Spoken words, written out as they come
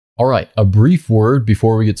All right, a brief word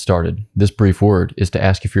before we get started. This brief word is to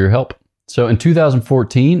ask you for your help. So in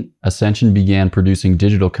 2014, Ascension began producing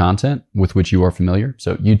digital content with which you are familiar.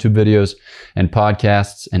 So YouTube videos and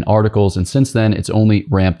podcasts and articles. And since then, it's only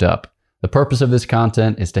ramped up. The purpose of this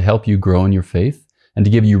content is to help you grow in your faith and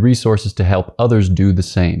to give you resources to help others do the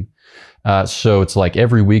same. So it's like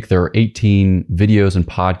every week there are 18 videos and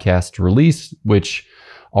podcasts to release, which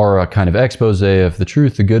are a kind of expose of the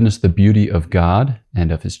truth, the goodness, the beauty of God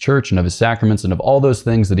and of His church and of His sacraments and of all those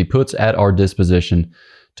things that He puts at our disposition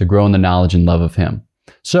to grow in the knowledge and love of Him.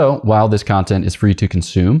 So while this content is free to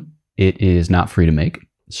consume, it is not free to make.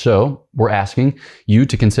 So we're asking you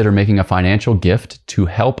to consider making a financial gift to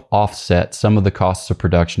help offset some of the costs of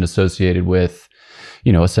production associated with,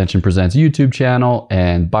 Ascension Presents YouTube channel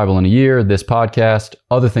and Bible in a Year, this podcast,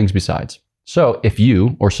 other things besides. So if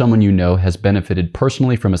you or someone you know has benefited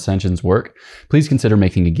personally from Ascension's work, please consider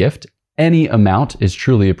making a gift. Any amount is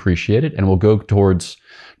truly appreciated and will go towards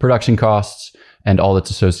production costs and all that's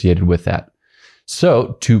associated with that.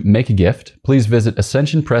 So to make a gift, please visit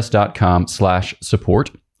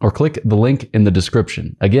ascensionpress.com/support or click the link in the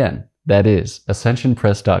description. Again, that is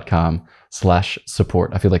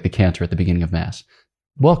ascensionpress.com/support. I feel like the cantor at the beginning of Mass.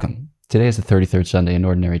 Welcome. Today is the 33rd Sunday in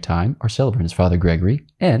Ordinary Time. Our celebrant is Father Gregory,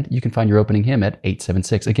 and you can find your opening hymn at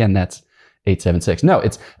 876. Again, that's 876. No,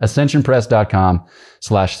 it's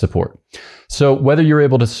ascensionpress.com/support. So whether you're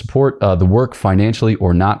able to support the work financially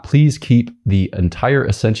or not, please keep the entire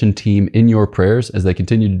Ascension team in your prayers as they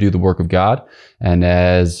continue to do the work of God. And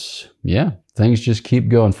as, things just keep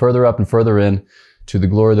going further up and further in to the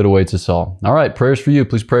glory that awaits us all. All right, prayers for you.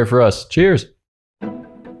 Please pray for us. Cheers.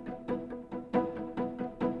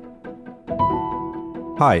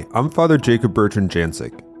 Hi, I'm Father Jacob-Bertrand.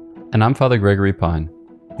 And I'm Father Gregory Pine.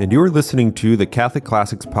 And you're listening to the Catholic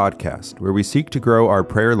Classics podcast, where we seek to grow our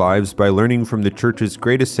prayer lives by learning from the Church's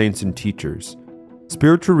greatest saints and teachers.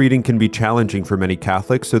 Spiritual reading can be challenging for many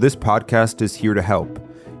Catholics, so this podcast is here to help.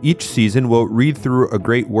 Each season, we'll read through a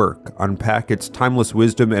great work, unpack its timeless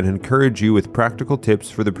wisdom, and encourage you with practical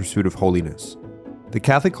tips for the pursuit of holiness. The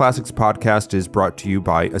Catholic Classics podcast is brought to you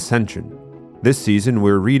by Ascension. This season,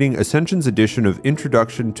 we're reading Ascension's edition of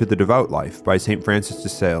Introduction to the Devout Life by St. Francis de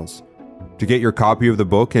Sales. To get your copy of the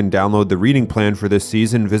book and download the reading plan for this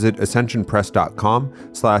season, visit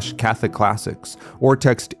ascensionpress.com/CatholicClassics or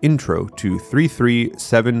text intro to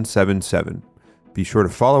 33777. Be sure to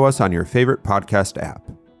follow us on your favorite podcast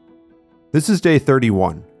app. This is day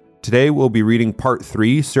 31. Today we'll be reading part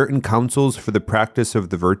 3, Certain Counsels for the Practice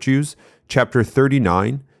of the Virtues, chapter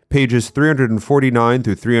 39, pages 349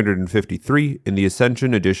 through 353 in the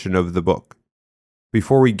Ascension edition of the book.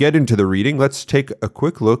 Before we get into the reading, let's take a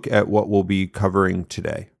quick look at what we'll be covering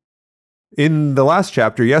today. In the last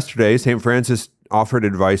chapter yesterday, St. Francis offered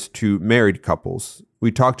advice to married couples.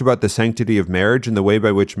 We talked about the sanctity of marriage and the way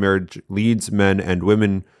by which marriage leads men and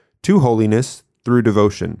women to holiness through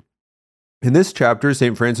devotion. In this chapter,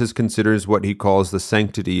 St. Francis considers what he calls the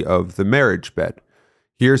sanctity of the marriage bed.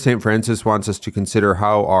 Here, St. Francis wants us to consider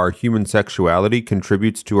how our human sexuality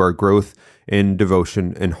contributes to our growth in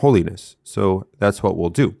devotion and holiness. So that's what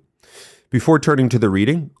we'll do. Before turning to the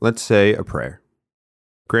reading, let's say a prayer.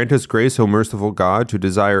 Grant us grace, O merciful God, to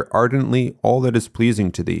desire ardently all that is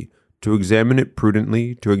pleasing to Thee, to examine it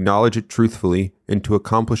prudently, to acknowledge it truthfully, and to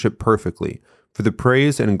accomplish it perfectly, for the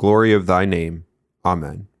praise and glory of Thy name.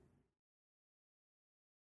 Amen.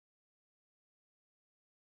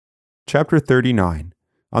 Chapter 39.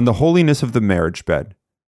 On the holiness of the marriage bed.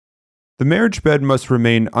 The marriage bed must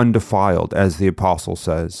remain undefiled, as the Apostle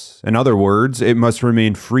says. In other words, it must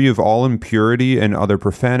remain free of all impurity and other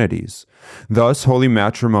profanities. Thus, holy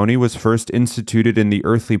matrimony was first instituted in the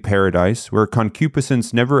earthly paradise, where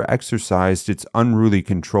concupiscence never exercised its unruly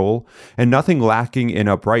control, and nothing lacking in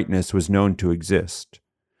uprightness was known to exist.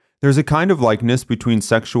 There's a kind of likeness between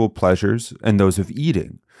sexual pleasures and those of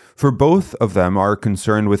eating, for both of them are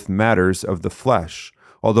concerned with matters of the flesh,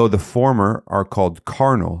 although the former are called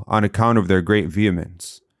carnal on account of their great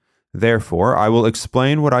vehemence. Therefore, I will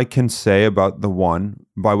explain what I can say about the one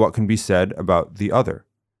by what can be said about the other.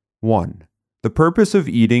 1. The purpose of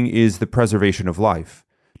eating is the preservation of life.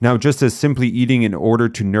 Now, just as simply eating in order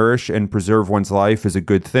to nourish and preserve one's life is a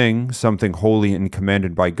good thing, something holy and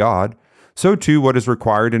commanded by God, so too what is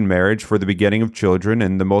required in marriage for the begetting of children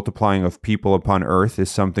and the multiplying of people upon earth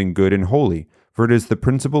is something good and holy, for it is the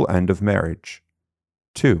principal end of marriage.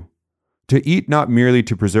 2. To eat not merely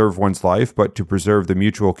to preserve one's life, but to preserve the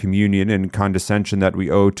mutual communion and condescension that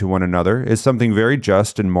we owe to one another is something very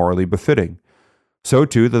just and morally befitting. So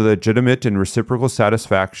too, the legitimate and reciprocal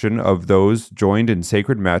satisfaction of those joined in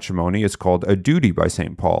sacred matrimony is called a duty by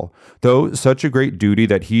St. Paul, though such a great duty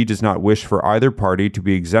that he does not wish for either party to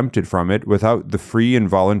be exempted from it without the free and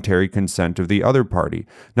voluntary consent of the other party,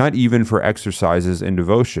 not even for exercises in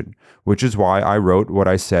devotion, which is why I wrote what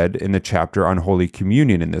I said in the chapter on Holy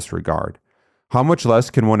Communion in this regard. How much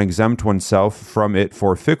less can one exempt oneself from it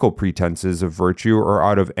for fickle pretenses of virtue or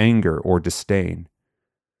out of anger or disdain?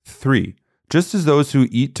 3. Just as those who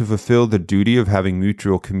eat to fulfill the duty of having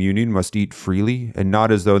mutual communion must eat freely, and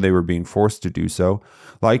not as though they were being forced to do so,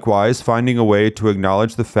 likewise, finding a way to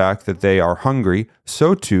acknowledge the fact that they are hungry,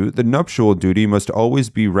 so too the nuptial duty must always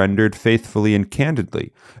be rendered faithfully and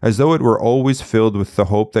candidly, as though it were always filled with the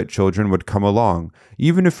hope that children would come along,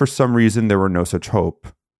 even if for some reason there were no such hope.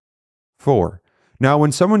 4. Now,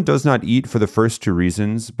 when someone does not eat for the first two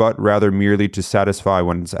reasons, but rather merely to satisfy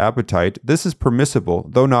one's appetite, this is permissible,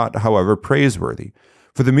 though not, however, praiseworthy.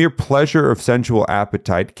 For the mere pleasure of sensual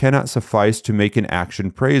appetite cannot suffice to make an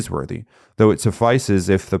action praiseworthy, though it suffices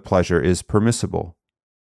if the pleasure is permissible.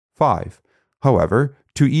 5. However,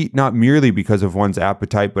 to eat not merely because of one's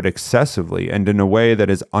appetite, but excessively and in a way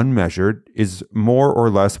that is unmeasured, is more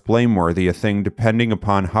or less blameworthy a thing depending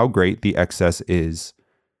upon how great the excess is.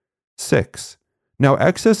 6. Now,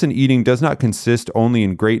 excess in eating does not consist only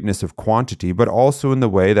in greatness of quantity, but also in the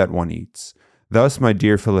way that one eats. Thus, my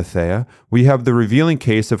dear Philothea, we have the revealing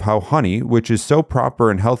case of how honey, which is so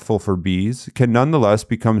proper and healthful for bees, can nonetheless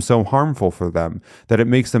become so harmful for them that it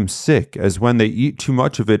makes them sick, as when they eat too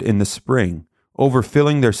much of it in the spring,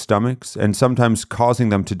 overfilling their stomachs and sometimes causing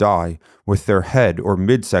them to die, with their head or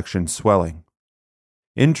midsection swelling.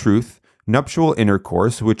 In truth, nuptial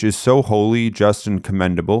intercourse, which is so holy, just, and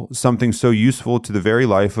commendable, something so useful to the very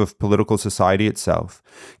life of political society itself,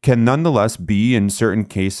 can nonetheless be, in certain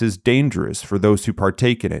cases, dangerous for those who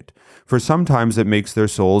partake in it, for sometimes it makes their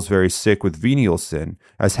souls very sick with venial sin,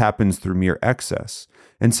 as happens through mere excess,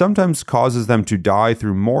 and sometimes causes them to die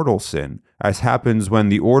through mortal sin, as happens when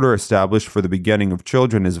the order established for the begetting of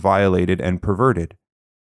children is violated and perverted.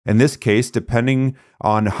 In this case, depending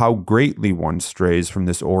on how greatly one strays from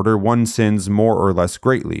this order, one sins more or less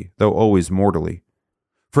greatly, though always mortally.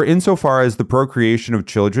 For insofar as the procreation of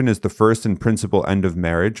children is the first and principal end of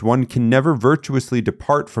marriage, one can never virtuously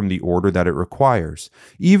depart from the order that it requires,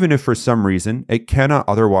 even if for some reason it cannot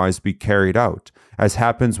otherwise be carried out, as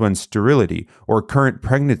happens when sterility or current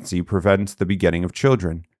pregnancy prevents the begetting of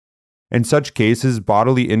children. In such cases,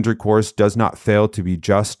 bodily intercourse does not fail to be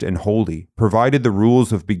just and holy, provided the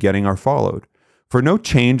rules of begetting are followed. For no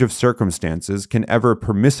change of circumstances can ever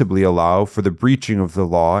permissibly allow for the breaching of the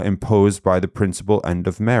law imposed by the principal end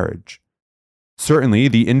of marriage. Certainly,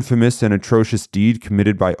 the infamous and atrocious deed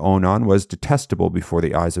committed by Onan was detestable before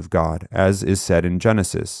the eyes of God, as is said in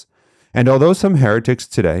Genesis. And although some heretics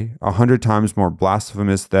today, 100 times more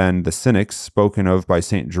blasphemous than the cynics spoken of by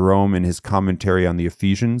St. Jerome in his commentary on the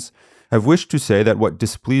Ephesians, have wished to say that what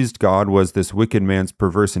displeased God was this wicked man's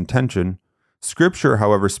perverse intention, Scripture,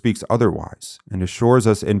 however, speaks otherwise, and assures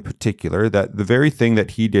us in particular that the very thing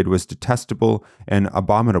that he did was detestable and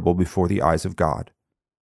abominable before the eyes of God.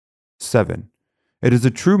 7. It is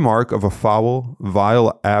a true mark of a foul,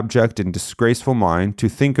 vile, abject, and disgraceful mind to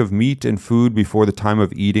think of meat and food before the time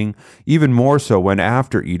of eating, even more so when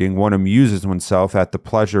after eating one amuses oneself at the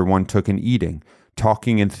pleasure one took in eating,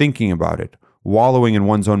 talking and thinking about it, wallowing in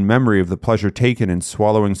one's own memory of the pleasure taken in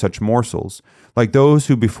swallowing such morsels, like those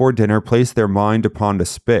who before dinner place their mind upon a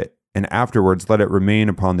spit, and afterwards let it remain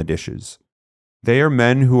upon the dishes. They are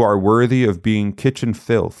men who are worthy of being kitchen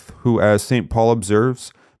filth, who, as St. Paul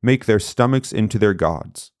observes, make their stomachs into their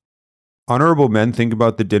gods. Honorable men think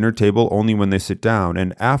about the dinner table only when they sit down,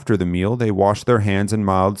 and after the meal they wash their hands and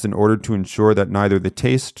mouths in order to ensure that neither the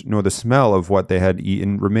taste nor the smell of what they had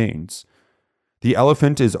eaten remains. The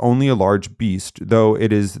elephant is only a large beast, though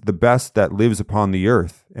it is the best that lives upon the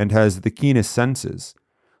earth, and has the keenest senses.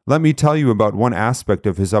 Let me tell you about one aspect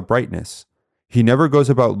of his uprightness. He never goes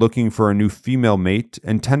about looking for a new female mate,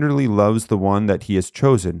 and tenderly loves the one that he has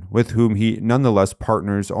chosen, with whom he nonetheless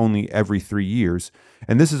partners only every 3 years,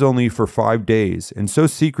 and this is only for 5 days, and so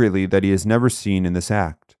secretly that he is never seen in this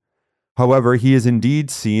act. However, he is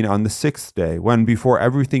indeed seen on the 6th day, when before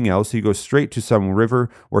everything else he goes straight to some river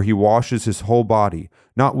where he washes his whole body,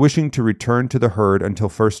 not wishing to return to the herd until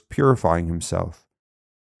first purifying himself.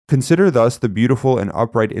 Consider thus the beautiful and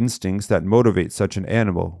upright instincts that motivate such an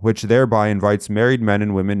animal, which thereby invites married men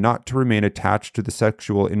and women not to remain attached to the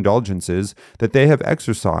sexual indulgences that they have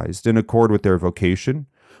exercised in accord with their vocation,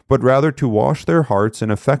 but rather to wash their hearts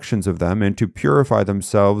and affections of them, and to purify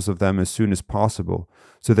themselves of them as soon as possible,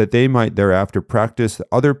 so that they might thereafter practice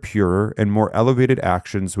other purer and more elevated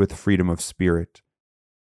actions with freedom of spirit.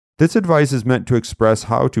 This advice is meant to express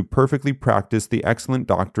how to perfectly practice the excellent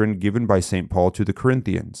doctrine given by St. Paul to the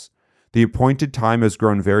Corinthians. The appointed time has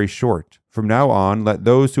grown very short. From now on, let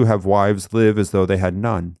those who have wives live as though they had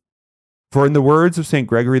none. For in the words of St.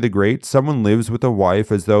 Gregory the Great, someone lives with a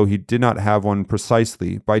wife as though he did not have one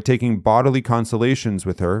precisely, by taking bodily consolations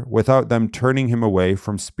with her, without them turning him away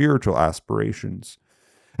from spiritual aspirations.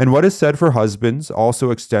 And what is said for husbands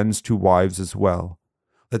also extends to wives as well.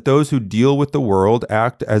 Let those who deal with the world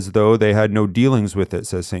act as though they had no dealings with it,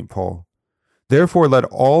 says St. Paul. Therefore let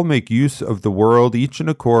all make use of the world, each in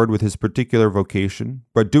accord with his particular vocation,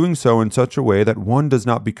 but doing so in such a way that one does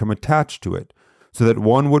not become attached to it, so that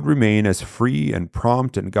one would remain as free and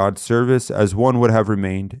prompt in God's service as one would have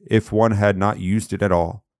remained if one had not used it at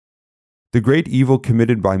all. The great evil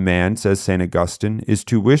committed by man, says St. Augustine, is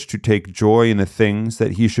to wish to take joy in the things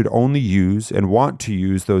that he should only use, and want to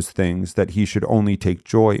use those things that he should only take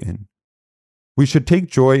joy in. We should take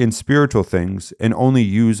joy in spiritual things and only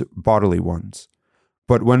use bodily ones.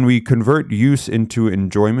 But when we convert use into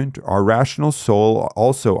enjoyment, our rational soul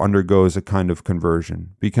also undergoes a kind of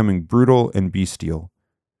conversion, becoming brutal and bestial.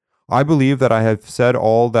 I believe that I have said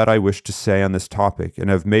all that I wish to say on this topic, and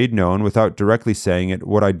have made known, without directly saying it,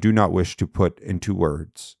 what I do not wish to put into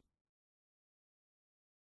words.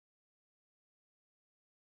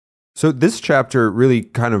 So this chapter really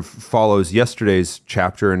kind of follows yesterday's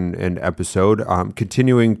chapter and episode,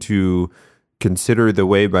 continuing to consider the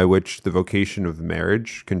way by which the vocation of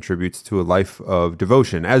marriage contributes to a life of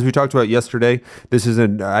devotion. As we talked about yesterday, this is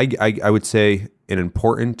I would say an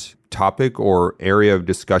important topic or area of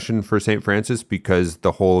discussion for St. Francis, because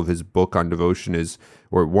the whole of his book on devotion is,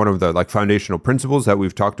 or one of the foundational principles that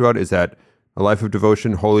we've talked about, is that a life of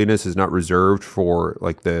devotion, holiness, is not reserved for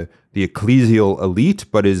the ecclesial elite,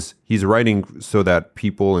 but he's writing so that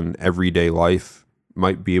people in everyday life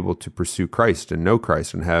might be able to pursue Christ and know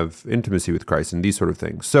Christ and have intimacy with Christ and these sort of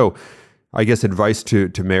things. So I guess advice to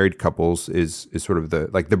married couples is sort of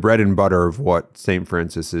the bread and butter of what St.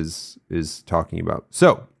 Francis is talking about.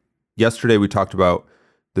 So yesterday we talked about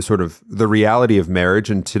the reality of marriage,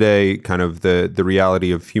 and today kind of the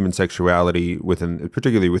reality of human sexuality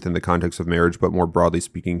particularly within the context of marriage, but more broadly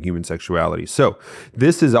speaking, human sexuality. So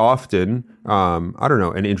this is often,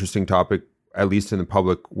 an interesting topic, at least in the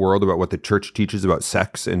public world, about what the church teaches about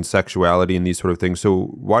sex and sexuality and these sort of things. So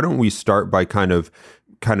why don't we start by kind of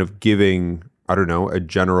giving, a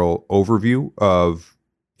general overview of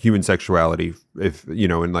human sexuality, if,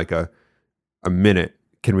 in like a minute.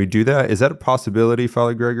 Can we do that? Is that a possibility,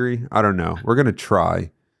 Father Gregory? I don't know. We're going to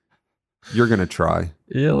try. You're going to try.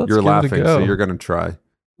 Yeah, let's You're give laughing, it a go. so you're going to try.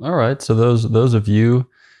 All right. So those of you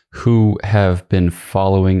who have been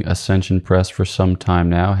following Ascension Press for some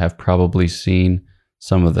time now have probably seen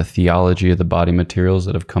some of the theology of the body materials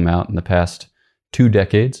that have come out in the past 2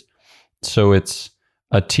 decades. So it's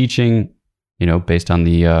a teaching, based on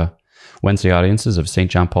the Wednesday audiences of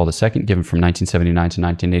St. John Paul II, given from 1979 to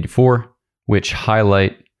 1984, which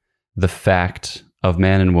highlight the fact of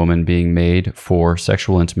man and woman being made for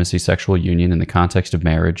sexual intimacy, sexual union in the context of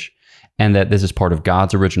marriage, and that this is part of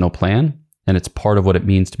God's original plan, and it's part of what it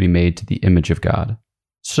means to be made to the image of God.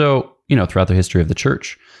 So, throughout the history of the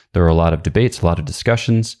church, there are a lot of debates, a lot of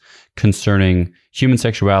discussions concerning human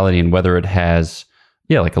sexuality and whether it has,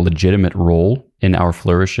 a legitimate role in our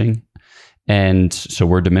flourishing. And so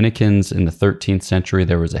we're Dominicans. In the 13th century,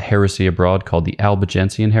 there was a heresy abroad called the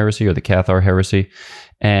Albigensian heresy or the Cathar heresy.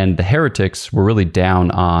 And the heretics were really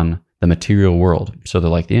down on the material world. So they're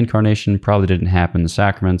like, the incarnation probably didn't happen. The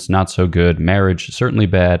sacraments, not so good. Marriage, certainly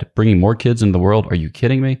bad. Bringing more kids into the world. Are you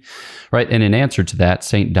kidding me? Right. And in answer to that,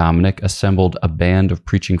 St. Dominic assembled a band of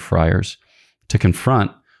preaching friars to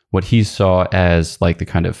confront what he saw as the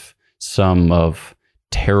kind of sum of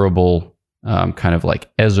terrible,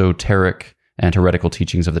 esoteric and heretical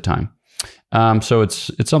teachings of the time. So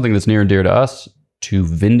it's something that's near and dear to us to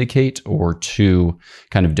vindicate or to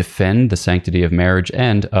kind of defend the sanctity of marriage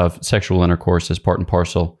and of sexual intercourse as part and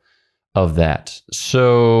parcel of that.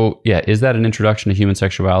 So is that an introduction to human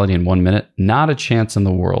sexuality in 1 minute? Not a chance in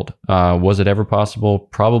the world. Was it ever possible?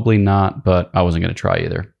 Probably not, but I wasn't going to try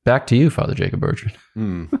either. Back to you, Father Jacob-Bertrand.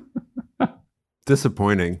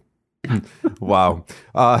 Disappointing. Wow.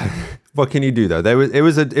 What can you do though? It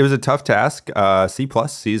was a tough task. C+,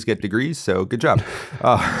 C's get degrees, so good job.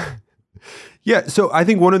 Yeah, so I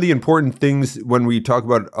think one of the important things when we talk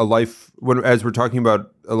about a life, as we're talking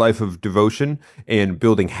about a life of devotion and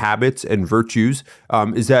building habits and virtues,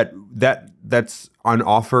 is that's on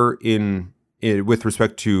offer in with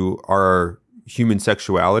respect to our human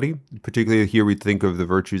sexuality. Particularly here, we think of the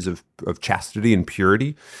virtues of chastity and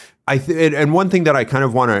purity. And one thing that I kind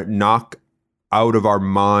of want to knock out of our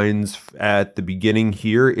minds at the beginning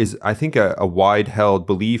here is, I think, a wide-held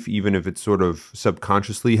belief, even if it's sort of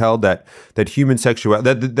subconsciously held, that human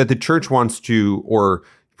sexuality, that the church wants to, or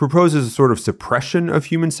proposes a sort of suppression of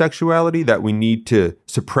human sexuality, that we need to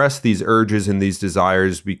suppress these urges and these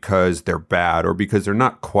desires because they're bad or because they're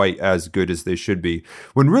not quite as good as they should be.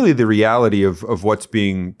 When really the reality of what's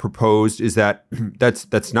being proposed is that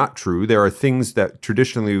that's not true. There are things that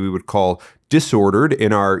traditionally we would call disordered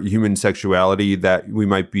in our human sexuality that we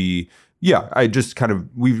might be, I just kind of,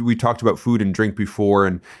 we talked about food and drink before,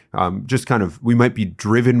 and just kind of, we might be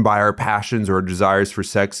driven by our passions or desires for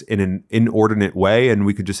sex in an inordinate way, and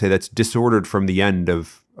we could just say that's disordered from the end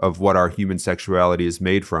of what our human sexuality is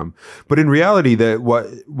made from. But in reality,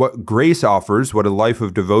 what grace offers, what a life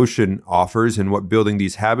of devotion offers, and what building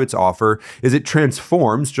these habits offer, is it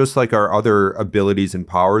transforms, just like our other abilities and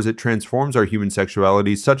powers, it transforms our human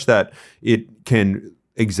sexuality such that it can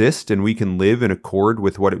exist and we can live in accord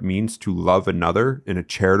with what it means to love another in a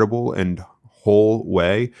charitable and whole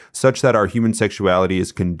way, such that our human sexuality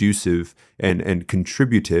is conducive and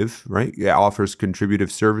contributive, right? It offers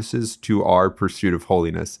contributive services to our pursuit of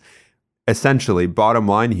holiness. Essentially, bottom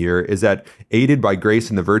line here is that, aided by grace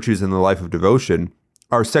and the virtues in the life of devotion,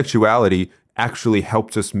 our sexuality actually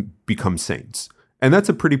helps us become saints. And that's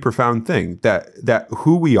a pretty profound thing, that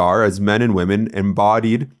who we are as men and women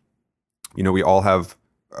embodied, we all have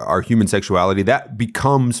our human sexuality, that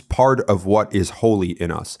becomes part of what is holy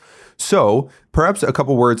in us. So perhaps a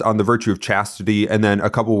couple words on the virtue of chastity, and then a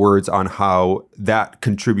couple words on how that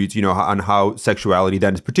contributes, on how sexuality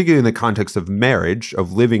then, particularly in the context of marriage,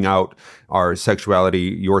 of living out our sexuality,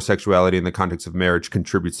 your sexuality in the context of marriage,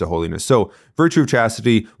 contributes to holiness. So virtue of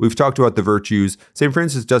chastity, we've talked about the virtues. St.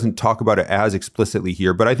 Francis doesn't talk about it as explicitly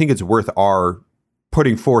here, but I think it's worth our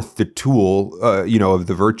putting forth the tool, of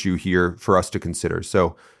the virtue here for us to consider.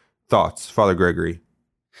 So, thoughts, Father Gregory?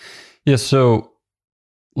 Yeah, so,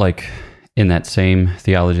 like, in that same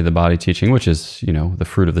theology of the body teaching, which is, the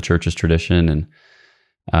fruit of the church's tradition,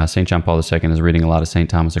 and St. John Paul II is reading a lot of St.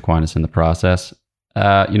 Thomas Aquinas in the process.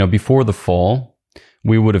 Before the fall,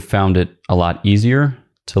 we would have found it a lot easier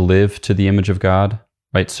to live to the image of God,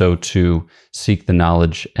 right? So to seek the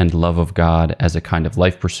knowledge and love of God as a kind of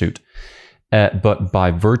life pursuit. But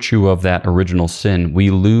by virtue of that original sin,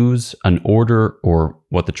 we lose an order, or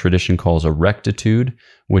what the tradition calls a rectitude,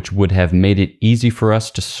 which would have made it easy for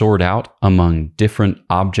us to sort out among different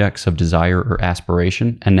objects of desire or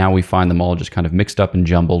aspiration. And now we find them all just kind of mixed up and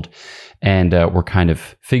jumbled, and we're kind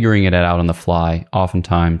of figuring it out on the fly,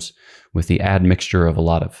 oftentimes with the admixture of a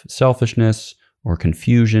lot of selfishness or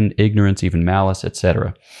confusion, ignorance, even malice,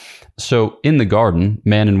 etc. So in the garden,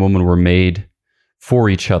 man and woman were made for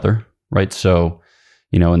each other, right? So,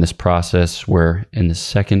 in this process where in the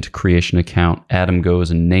second creation account, Adam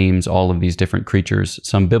goes and names all of these different creatures,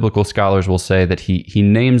 some biblical scholars will say that he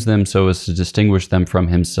names them so as to distinguish them from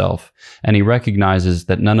himself. And he recognizes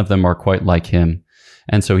that none of them are quite like him.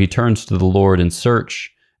 And so he turns to the Lord in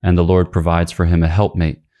search, and the Lord provides for him a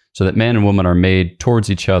helpmate, so that man and woman are made towards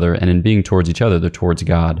each other, and in being towards each other, they're towards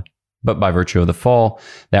God. But by virtue of the fall,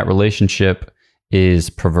 that relationship is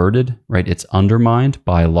perverted, right? It's undermined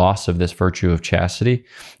by loss of this virtue of chastity.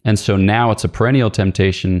 And so now it's a perennial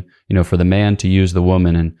temptation, for the man to use the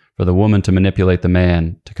woman, and for the woman to manipulate the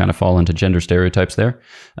man, to kind of fall into gender stereotypes there,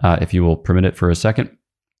 if you will permit it for a second.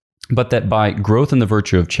 But that by growth in the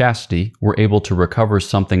virtue of chastity, we're able to recover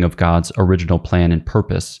something of God's original plan and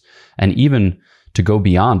purpose, and even to go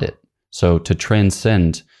beyond it, so to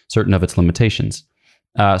transcend certain of its limitations.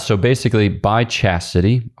 So basically, by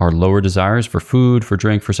chastity, our lower desires for food, for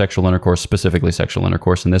drink, for sexual intercourse, specifically sexual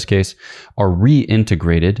intercourse in this case, are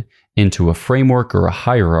reintegrated into a framework or a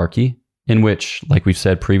hierarchy in which, like we've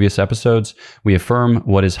said previous episodes, we affirm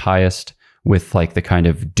what is highest with like the kind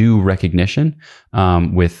of due recognition,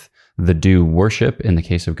 with the due worship in the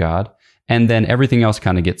case of God, and then everything else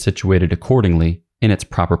kind of gets situated accordingly in its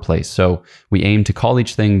proper place. So we aim to call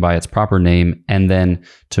each thing by its proper name, and then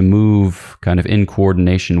to move kind of in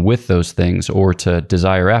coordination with those things, or to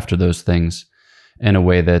desire after those things in a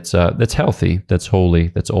way that's healthy, that's holy,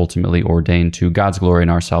 that's ultimately ordained to God's glory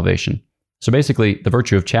and our salvation. So basically, the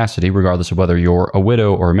virtue of chastity, regardless of whether you're a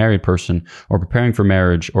widow or a married person, or preparing for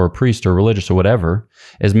marriage, or a priest or religious or whatever,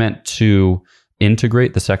 is meant to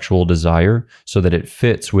integrate the sexual desire so that it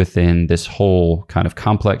fits within this whole kind of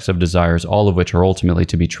complex of desires, all of which are ultimately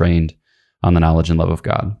to be trained on the knowledge and love of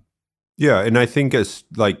God. Yeah, and I think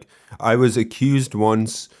I was accused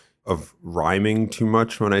once of rhyming too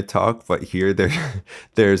much when I talk, but here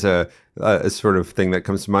there's a sort of thing that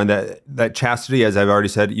comes to mind that chastity, as I've already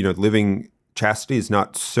said, living chastity is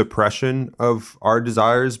not suppression of our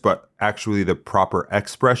desires, but actually the proper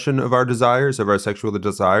expression of our desires, of our sexual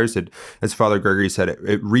desires. As Father Gregory said,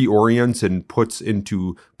 it reorients and puts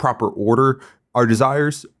into proper order our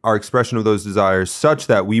desires, our expression of those desires, such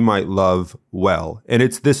that we might love well. And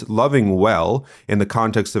it's this loving well in the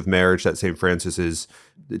context of marriage that St. Francis is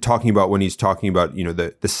talking about when he's talking about,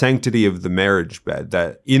 the sanctity of the marriage bed,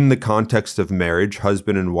 that in the context of marriage,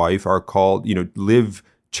 husband and wife are called, live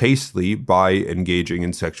chastely by engaging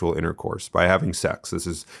in sexual intercourse, by having sex. This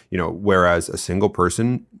is, whereas a single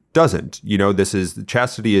person doesn't.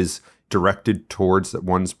 Chastity is directed towards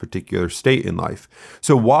one's particular state in life.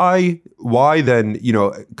 So why then,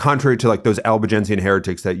 contrary to like those Albigensian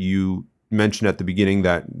heretics that you mentioned at the beginning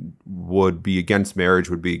that would be against marriage,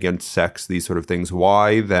 would be against sex, these sort of things,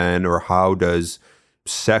 why then, or how is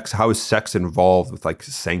sex involved with like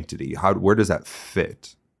sanctity? Where does that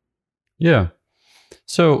fit? Yeah.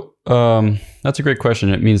 So that's a great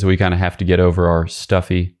question. It means that we kind of have to get over our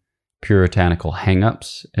stuffy, puritanical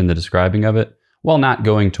hangups in the describing of it, while not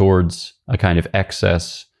going towards a kind of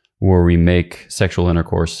excess where we make sexual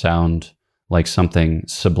intercourse sound like something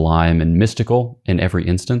sublime and mystical in every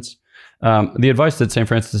instance. The advice that St.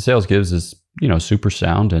 Francis of Sales gives is, super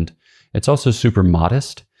sound, and it's also super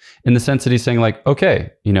modest in the sense that he's saying like,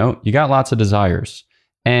 okay, you got lots of desires,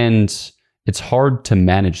 and it's hard to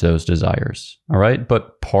manage those desires, all right?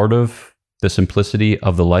 But part of the simplicity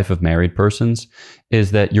of the life of married persons is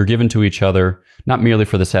that you're given to each other not merely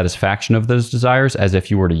for the satisfaction of those desires, as if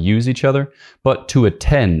you were to use each other, but to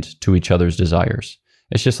attend to each other's desires.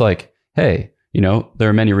 It's just like, hey, there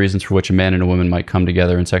are many reasons for which a man and a woman might come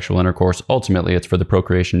together in sexual intercourse. Ultimately, it's for the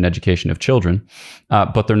procreation and education of children,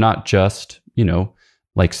 but they're not just,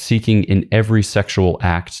 like seeking in every sexual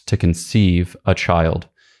act to conceive a child.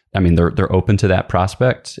 I mean, they're open to that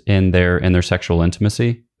prospect in their sexual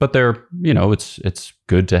intimacy, but it's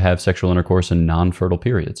good to have sexual intercourse in non-fertile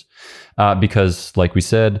periods, because, like we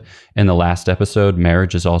said in the last episode,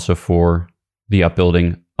 marriage is also for the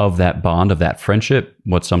upbuilding of that bond, of that friendship,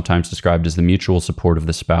 what's sometimes described as the mutual support of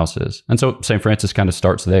the spouses. And so St. Francis kind of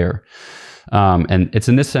starts there. And it's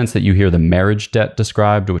in this sense that you hear the marriage debt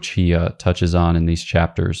described, which he touches on in these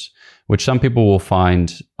chapters, which some people will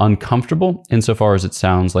find uncomfortable insofar as it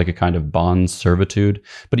sounds like a kind of bond servitude.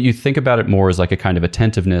 But you think about it more as like a kind of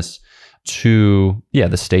attentiveness to,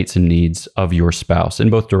 the states and needs of your spouse in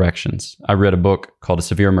both directions. I read a book called A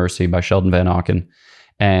Severe Mercy by Sheldon Van Auken,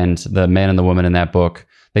 and the man and the woman in that book,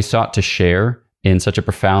 they sought to share in such a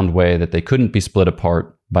profound way that they couldn't be split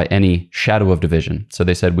apart by any shadow of division. So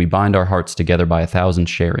they said, we bind our hearts together by 1,000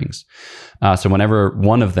 sharings. So whenever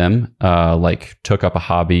one of them took up a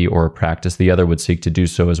hobby or a practice, the other would seek to do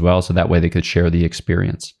so as well. So that way they could share the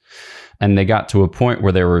experience. And they got to a point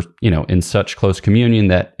where they were, in such close communion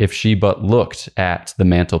that if she but looked at the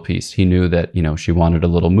mantelpiece, he knew that, she wanted a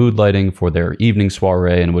little mood lighting for their evening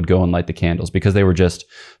soiree and would go and light the candles because they were just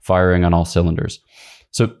firing on all cylinders.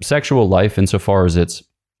 So sexual life, insofar as it's,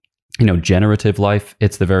 generative life,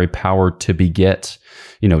 it's the very power to beget,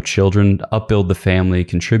 children, upbuild the family,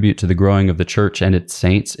 contribute to the growing of the church and its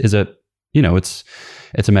saints is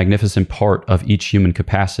it's a magnificent part of each human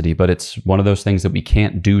capacity, but it's one of those things that we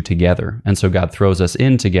can't do together. And so God throws us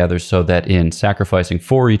in together so that in sacrificing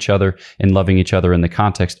for each other and loving each other in the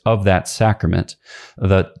context of that sacrament,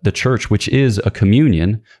 that the church, which is a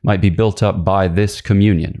communion, might be built up by this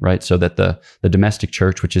communion, right? So that the domestic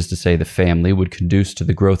church, which is to say the family, would conduce to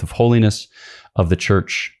the growth of holiness of the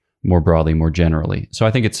church more broadly, more generally. So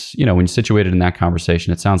I think it's, when you situate it in that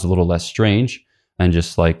conversation, it sounds a little less strange and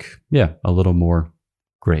just like, a little more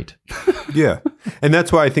great. Yeah. And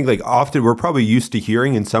that's why I think often we're probably used to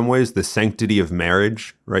hearing in some ways the sanctity of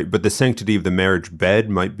marriage, right? But the sanctity of the marriage bed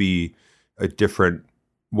might be a different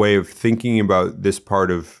way of thinking about this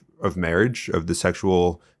part of marriage, of the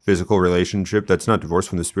sexual physical relationship that's not divorced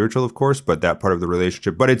from the spiritual, of course, but that part of the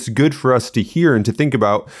relationship. But it's good for us to hear and to think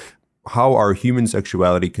about how our human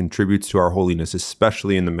sexuality contributes to our holiness,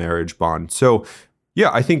 especially in the marriage bond. So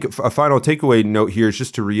I think a final takeaway note here is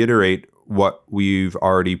just to reiterate what we've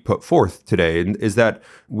already put forth today, and is that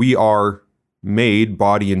we are made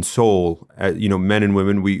body and soul, men and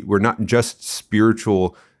women. We're not just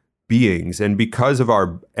spiritual beings, and because of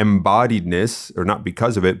our embodiedness, or not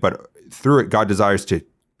because of it, but through it, God desires to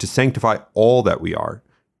sanctify all that we are,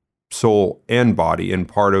 soul and body. And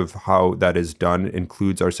part of how that is done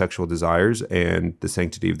includes our sexual desires and the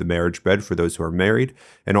sanctity of the marriage bed for those who are married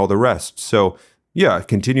and all the rest. So yeah,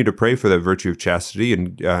 continue to pray for the virtue of chastity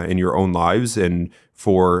in your own lives and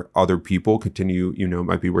for other people. Continue, it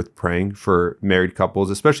might be worth praying for married couples,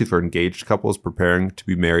 especially for engaged couples preparing to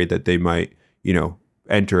be married, that they might,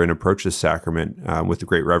 enter and approach this sacrament with a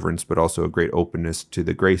great reverence, but also a great openness to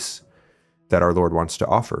the grace that our Lord wants to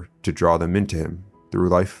offer to draw them into Him through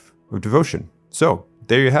life of devotion. So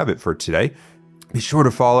there you have it for today. Be sure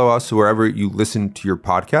to follow us wherever you listen to your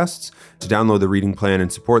podcasts. To download the reading plan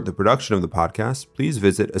and support the production of the podcast, please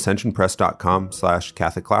visit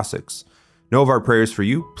ascensionpress.com/Catholic Classics. Know of our prayers for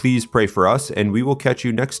you. Please pray for us, and we will catch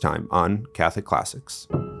you next time on Catholic Classics.